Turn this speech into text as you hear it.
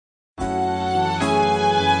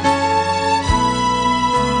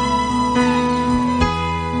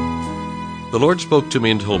Lord spoke to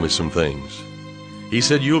me and told me some things. He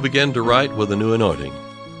said, you'll begin to write with a new anointing.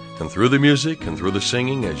 And through the music and through the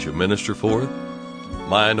singing as you minister forth,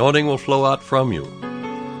 my anointing will flow out from you.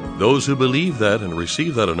 Those who believe that and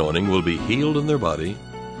receive that anointing will be healed in their body.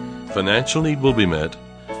 Financial need will be met.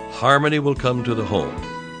 Harmony will come to the home.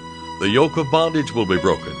 The yoke of bondage will be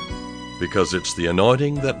broken, because it's the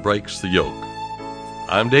anointing that breaks the yoke.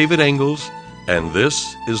 I'm David Engels, and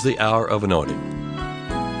this is the Hour of Anointing.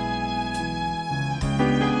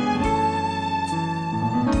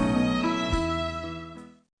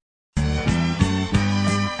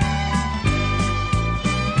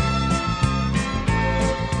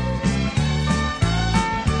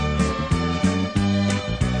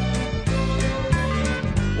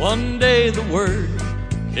 One day the Word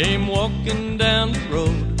came walking down the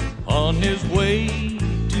road on his way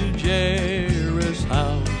to Jairus'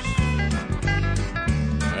 house.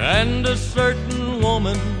 And a certain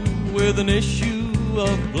woman with an issue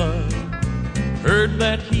of blood heard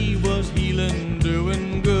that he was healing,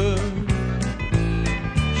 doing good.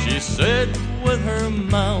 She said with her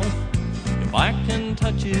mouth, if I can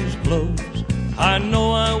touch his clothes, I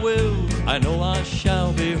know I will, I know I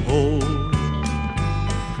shall be whole.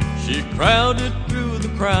 She crowded through the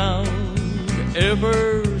crowd,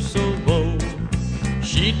 ever so bold.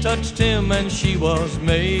 She touched him and she was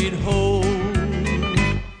made whole.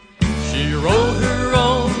 She wrote her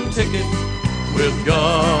own ticket with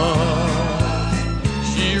God.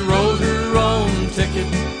 She wrote her own ticket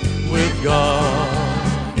with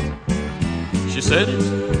God. She said it,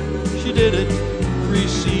 she did it,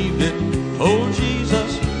 received it, told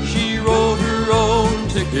Jesus. She wrote her own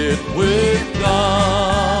ticket with God.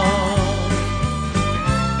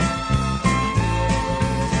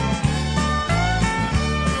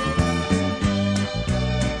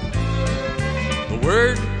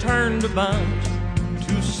 Word turned about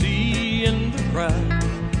to see in the crowd,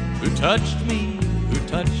 who touched me,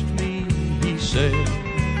 he said.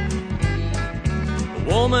 The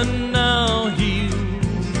woman now healed,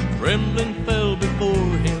 trembling fell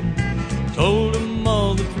before him, told him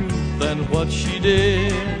all the truth and what she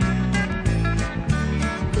did.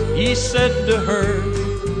 He said to her,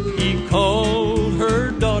 he called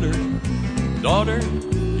her daughter, daughter,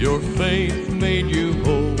 your faith made you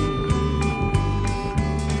whole.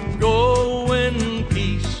 Go in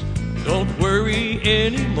peace, don't worry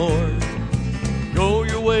anymore. Go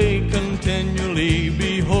your way, continually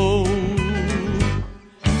be whole.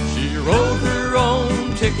 She wrote her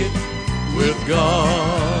own ticket with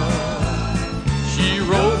God. She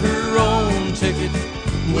wrote her own ticket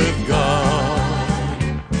with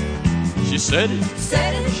God. She said it,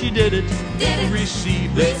 she did it,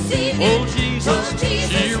 received it, oh Jesus.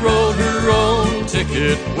 She wrote her own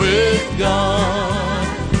ticket with God.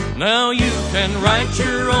 Now you can write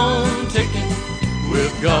your own ticket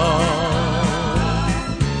with God.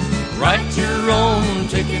 Write your own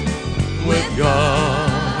ticket with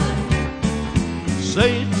God.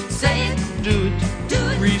 Say it, do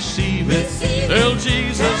it, receive it. Tell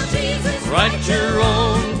Jesus, write your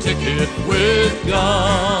own ticket with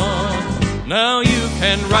God. Now you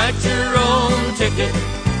can write your own ticket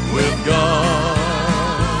with God.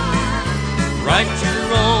 Write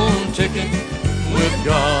your own ticket with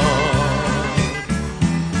God.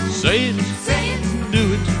 Say it,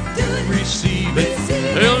 do it, receive it.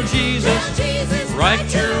 Tell Jesus,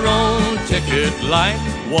 write your own ticket like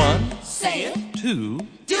 1, say it, 2,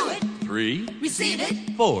 do it, 3, receive it,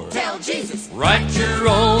 4. Tell Jesus, write your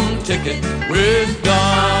own ticket with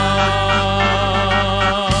God.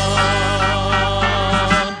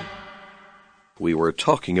 We were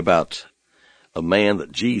talking about a man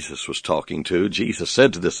that Jesus was talking to. Jesus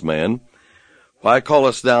said to this man, why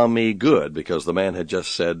callest thou me good? Because the man had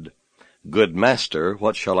just said, good master,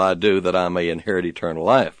 what shall I do that I may inherit eternal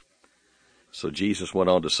life? So Jesus went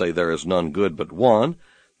on to say, there is none good but one,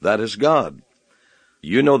 that is God.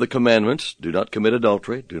 You know the commandments. Do not commit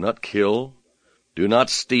adultery. Do not kill. Do not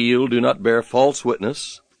steal. Do not bear false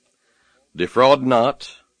witness. Defraud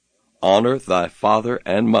not. Honor thy father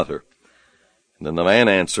and mother. And then the man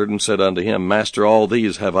answered and said unto him, Master, all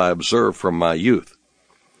these have I observed from my youth.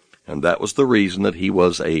 And that was the reason that he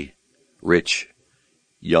was a rich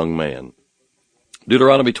young man.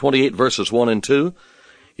 Deuteronomy 28 verses 1 and 2.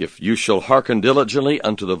 If you shall hearken diligently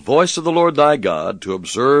unto the voice of the Lord thy God, to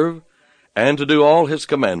observe and to do all his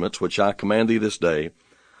commandments, which I command thee this day,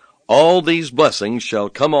 all these blessings shall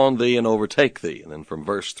come on thee and overtake thee. And then from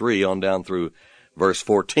verse 3 on down through verse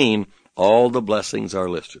 14, all the blessings are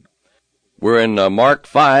listed. We're in Mark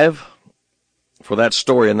 5 for that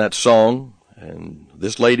story and that song. And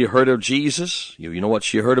this lady heard of Jesus. You know what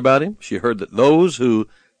she heard about him? She heard that those who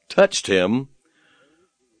touched him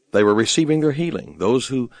They were receiving their healing. Those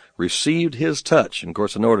who received his touch. And of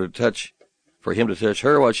course, in order for him to touch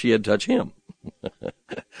her, well, she had touched him.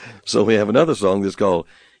 So we have another song that's called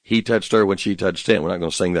He Touched Her When She Touched Him. We're not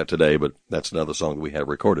going to sing that today, but that's another song that we have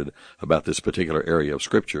recorded about this particular area of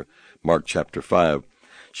Scripture, Mark chapter 5.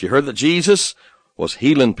 She heard that Jesus was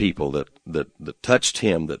healing people that touched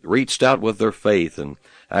him, that reached out with their faith. And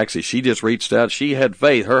actually, she just reached out. She had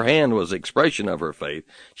faith. Her hand was the expression of her faith.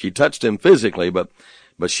 She touched him physically, but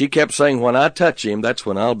she kept saying, when I touch him, that's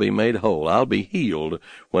when I'll be made whole. I'll be healed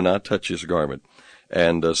when I touch his garment.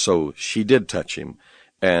 And so she did touch him.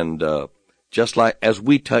 And just like as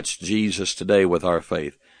we touch Jesus today with our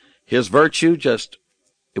faith, his virtue just,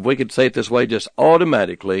 if we could say it this way, just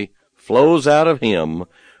automatically flows out of him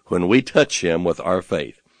when we touch him with our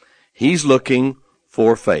faith. He's looking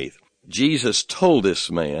for faith. Jesus told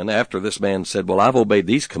this man, after this man said, well, I've obeyed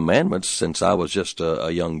these commandments since I was just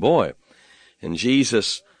a young boy. And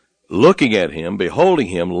Jesus, looking at him, beholding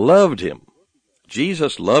him, loved him.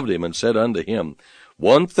 Jesus loved him and said unto him,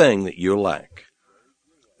 one thing that you lack.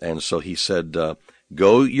 And so he said,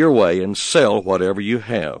 go your way and sell whatever you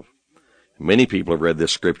have. Many people have read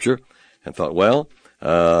this scripture and thought, well,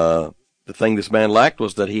 the thing this man lacked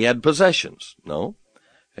was that he had possessions. No,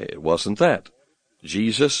 it wasn't that.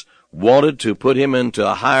 Jesus wanted to put him into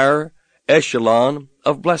a higher echelon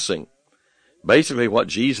of blessing. Basically what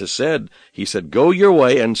Jesus said, he said, go your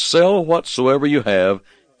way and sell whatsoever you have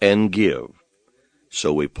and give.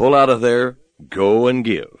 So we pull out of there, go and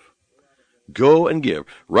give. Go and give.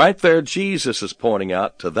 Right there, Jesus is pointing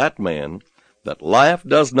out to that man that life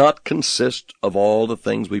does not consist of all the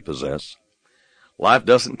things we possess. Life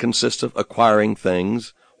doesn't consist of acquiring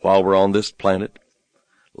things while we're on this planet.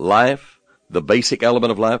 Life, the basic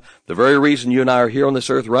element of life, the very reason you and I are here on this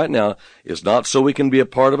earth right now is not so we can be a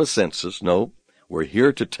part of a census. No, we're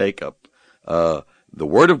here to take up the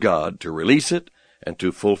Word of God, to release it, and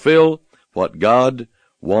to fulfill what God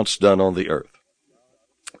wants done on the earth.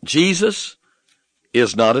 Jesus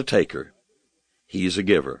is not a taker. He's a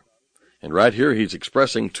giver. And right here he's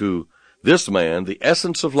expressing to this man the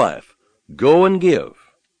essence of life. Go and give.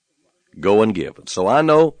 Go and give. And so I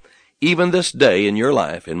know even this day in your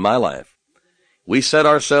life, in my life, we set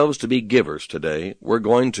ourselves to be givers today. We're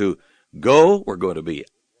going to go, we're going to be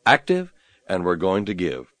active, and we're going to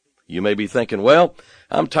give. You may be thinking, well,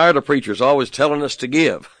 I'm tired of preachers always telling us to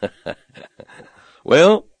give.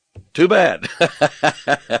 Well, too bad.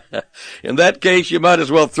 In that case, you might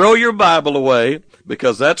as well throw your Bible away,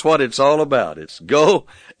 because that's what it's all about. It's go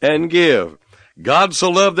and give. God so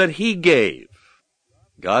loved that he gave.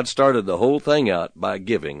 God started the whole thing out by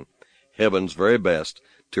giving heaven's very best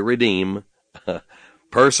to redeem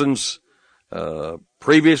persons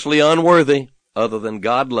previously unworthy, other than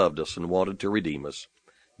God loved us and wanted to redeem us.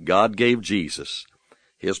 God gave Jesus.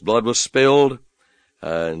 His blood was spilled,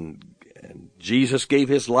 and Jesus gave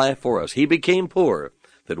his life for us. He became poor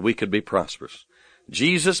that we could be prosperous.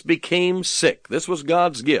 Jesus became sick. This was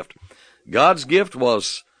God's gift. God's gift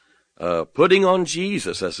was putting on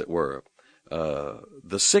Jesus, as it were,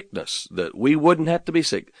 the sickness, that we wouldn't have to be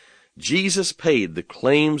sick. Jesus paid the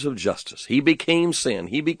claims of justice. He became sin.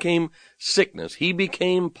 He became sickness. He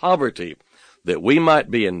became poverty, that we might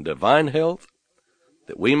be in divine health,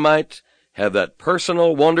 that we might have that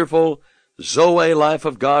personal, wonderful Zoe life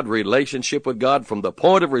of God, relationship with God from the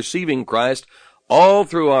point of receiving Christ all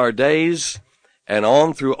through our days and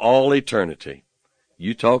on through all eternity.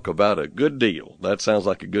 You talk about a good deal. That sounds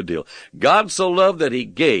like a good deal. God so loved that he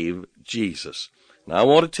gave Jesus. Now I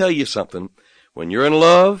want to tell you something. When you're in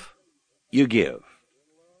love, you give.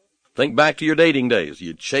 Think back to your dating days.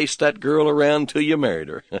 You chased that girl around till you married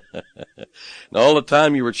her. And all the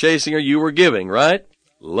time you were chasing her, you were giving, right?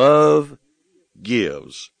 Love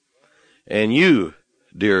gives. And you,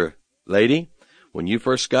 dear lady, when you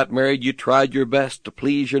first got married, you tried your best to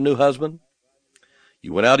please your new husband.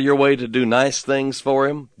 You went out of your way to do nice things for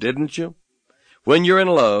him, didn't you? When you're in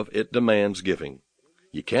love, it demands giving.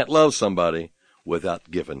 You can't love somebody without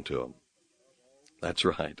giving to them. That's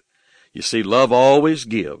right. You see, love always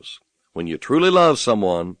gives. When you truly love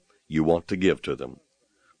someone, you want to give to them.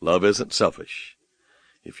 Love isn't selfish.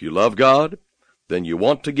 If you love God, then you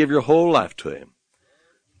want to give your whole life to him.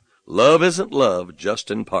 Love isn't love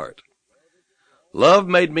just in part. Love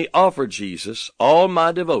made me offer Jesus all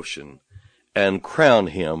my devotion and crown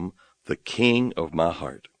him the King of my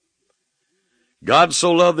heart. God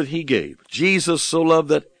so loved that he gave. Jesus so loved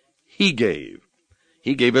that he gave.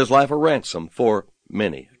 He gave his life a ransom for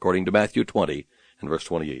many, according to Matthew 20 and verse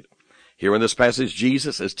 28. Here in this passage,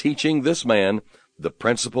 Jesus is teaching this man the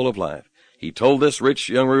principle of life. He told this rich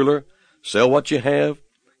young ruler, sell what you have,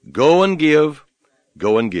 go and give,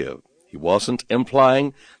 Go and give. He wasn't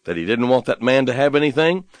implying that he didn't want that man to have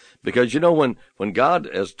anything, because, when God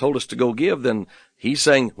has told us to go give, then he's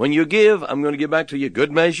saying, when you give, I'm going to give back to you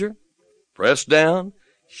good measure, pressed down,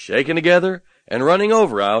 shaken together, and running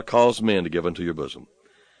over, I'll cause men to give unto your bosom.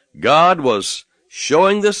 God was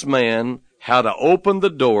showing this man how to open the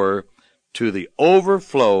door to the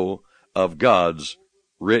overflow of God's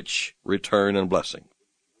rich return and blessing.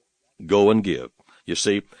 Go and give. You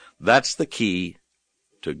see, that's the key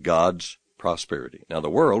to God's prosperity. Now, the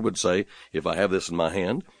world would say, if I have this in my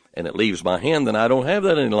hand and it leaves my hand, then I don't have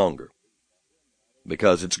that any longer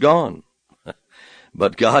because it's gone.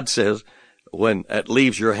 But God says, when it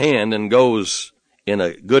leaves your hand and goes in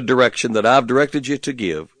a good direction that I've directed you to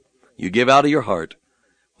give, you give out of your heart.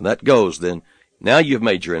 When that goes, then now you've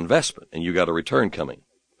made your investment and you got a return coming.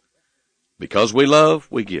 Because we love,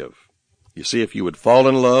 we give. You see, if you would fall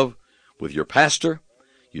in love with your pastor,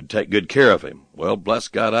 you'd take good care of him. Well, bless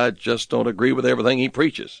God, I just don't agree with everything he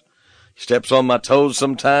preaches. He steps on my toes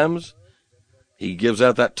sometimes. He gives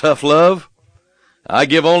out that tough love. I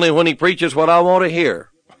give only when he preaches what I want to hear.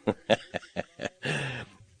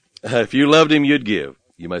 If you loved him, you'd give.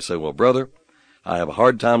 You may say, well, brother, I have a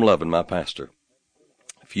hard time loving my pastor.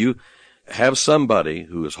 If you have somebody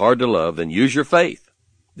who is hard to love, then use your faith.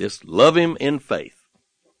 Just love him in faith.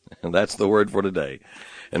 And that's the word for today.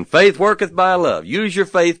 And faith worketh by love. Use your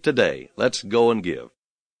faith today. Let's go and give.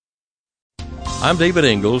 I'm David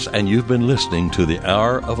Ingalls, and you've been listening to the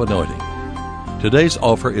Hour of Anointing. Today's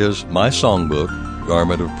offer is my songbook,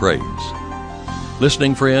 Garment of Praise.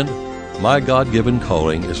 Listening friend, my God-given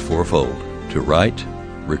calling is fourfold: to write,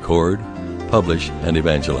 record, publish, and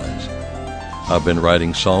evangelize. I've been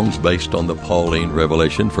writing songs based on the Pauline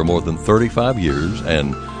revelation for more than 35 years,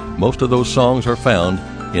 and most of those songs are found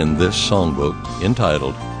in this songbook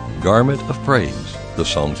entitled Garment of Praise, the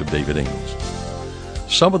Songs of David Ingalls.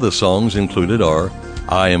 Some of the songs included are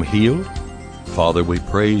I Am Healed, Father We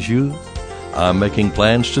Praise You, I'm Making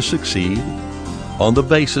Plans to Succeed, On the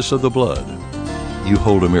Basis of the Blood, You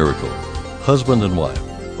Hold a Miracle, Husband and Wife,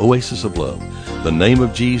 Oasis of Love, The Name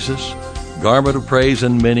of Jesus, Garment of Praise,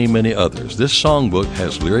 and many, many others. This songbook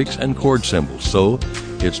has lyrics and chord symbols, so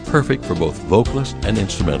it's perfect for both vocalists and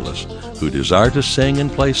instrumentalists who desire to sing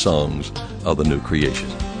and play songs of the new creation.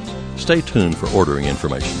 Stay tuned for ordering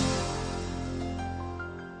information.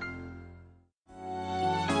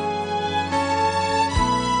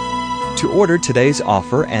 To order today's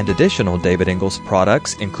offer and additional David Ingalls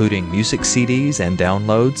products, including music CDs and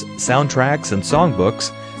downloads, soundtracks, and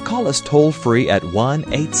songbooks, call us toll-free at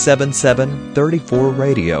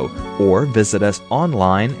 1-877-34-RADIO or visit us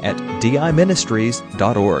online at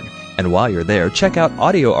diministries.org. And while you're there, check out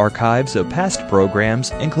audio archives of past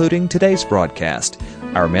programs, including today's broadcast.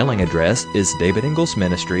 Our mailing address is David Ingalls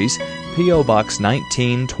Ministries, P.O. Box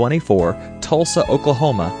 1924, Tulsa,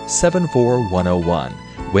 Oklahoma 74101.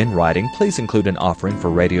 When writing, please include an offering for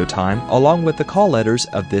radio time along with the call letters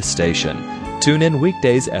of this station. Tune in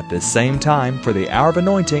weekdays at this same time for the Hour of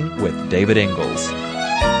Anointing with David Ingalls.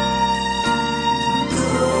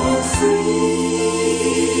 Go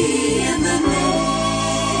free in the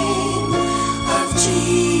name of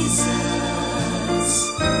Jesus.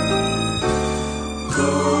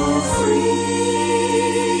 Go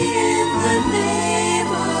free in the name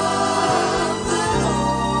of the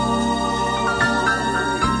Lord.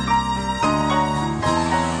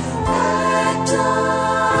 Act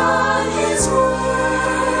on His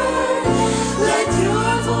word. Let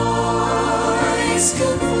your voice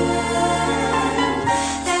confirm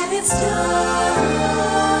that it's done.